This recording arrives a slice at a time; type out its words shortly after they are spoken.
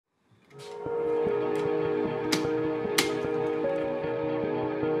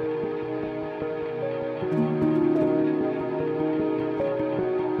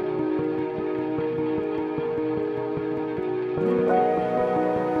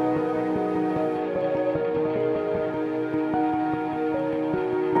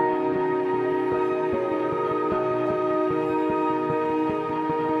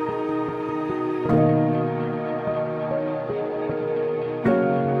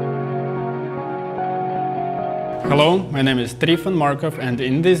Hello, my name is Trifon Markov, and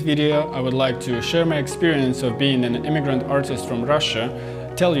in this video I would like to share my experience of being an immigrant artist from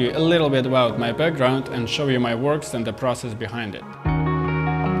Russia, tell you a little bit about my background and show you my works and the process behind it.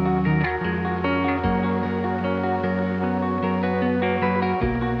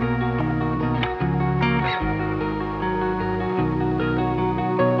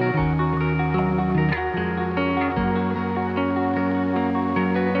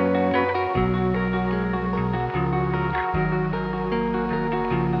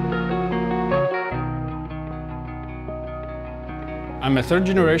 I'm a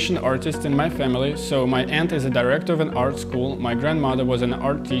third-generation artist in my family, so my aunt is a director of an art school, my grandmother was an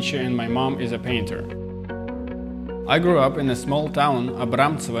art teacher, and my mom is a painter. I grew up in a small town,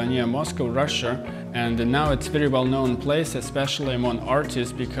 Abramtsevo, near Moscow, Russia, and now it's a very well-known place, especially among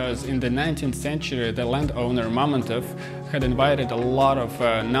artists, because in the 19th century the landowner Mamontov had invited a lot of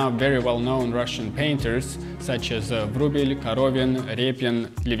now very well-known Russian painters, such as Vrubil, Korovin, Repin,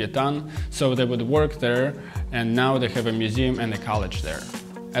 Levitan, so they would work there, and now they have a museum and a college there.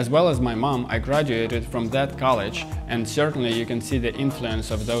 As well as my mom, I graduated from that college, and certainly you can see the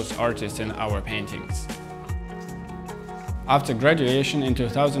influence of those artists in our paintings. After graduation in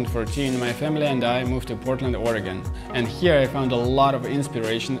 2014, my family and I moved to Portland, Oregon, and here I found a lot of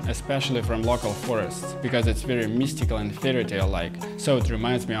inspiration, especially from local forests, because it's very mystical and fairy tale-like, so it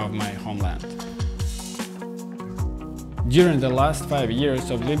reminds me of my homeland. During the last 5 years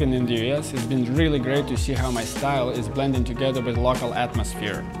of living in the US, it's been really great to see how my style is blending together with local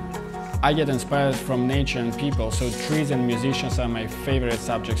atmosphere. I get inspired from nature and people, so trees and musicians are my favorite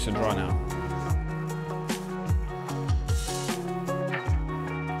subjects to draw now.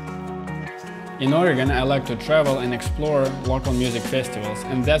 In Oregon, I like to travel and explore local music festivals,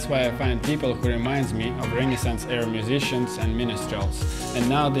 and that's why I find people who reminds me of Renaissance-era musicians and minstrels, and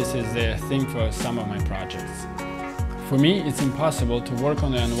now this is the theme for some of my projects. For me, it's impossible to work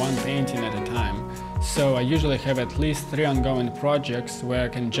on one painting at a time, so I usually have at least 3 ongoing projects where I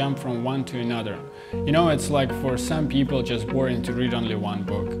can jump from one to another. You know, it's like for some people just boring to read only one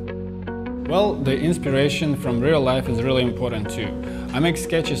book. Well, the inspiration from real life is really important too. I make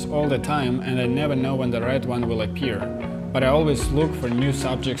sketches all the time and I never know when the right one will appear, but I always look for new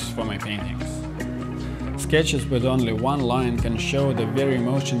subjects for my paintings. Sketches with only one line can show the very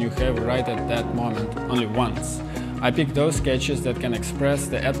emotion you have right at that moment, only once. I pick those sketches that can express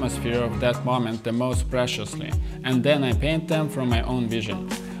the atmosphere of that moment the most preciously, and then I paint them from my own vision.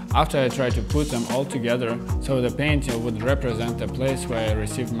 After I try to put them all together so the painting would represent the place where I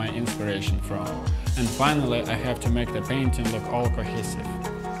received my inspiration from. And finally, I have to make the painting look all cohesive.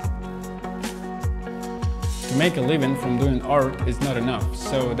 To make a living from doing art is not enough,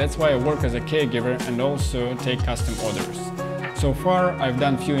 so that's why I work as a caregiver and also take custom orders. So far, I've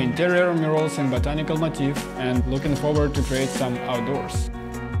done few interior murals in botanical motif and looking forward to create some outdoors.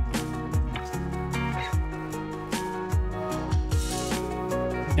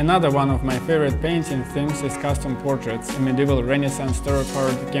 Another one of my favorite painting themes is custom portraits in medieval Renaissance tarot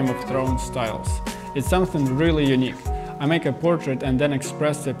card Game of Thrones styles. It's something really unique. I make a portrait and then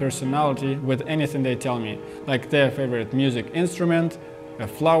express their personality with anything they tell me, like their favorite music instrument, a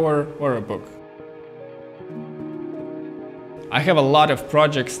flower or a book. I have a lot of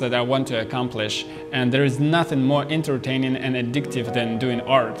projects that I want to accomplish, and there is nothing more entertaining and addictive than doing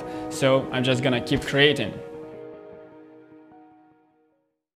art, so I'm just gonna keep creating.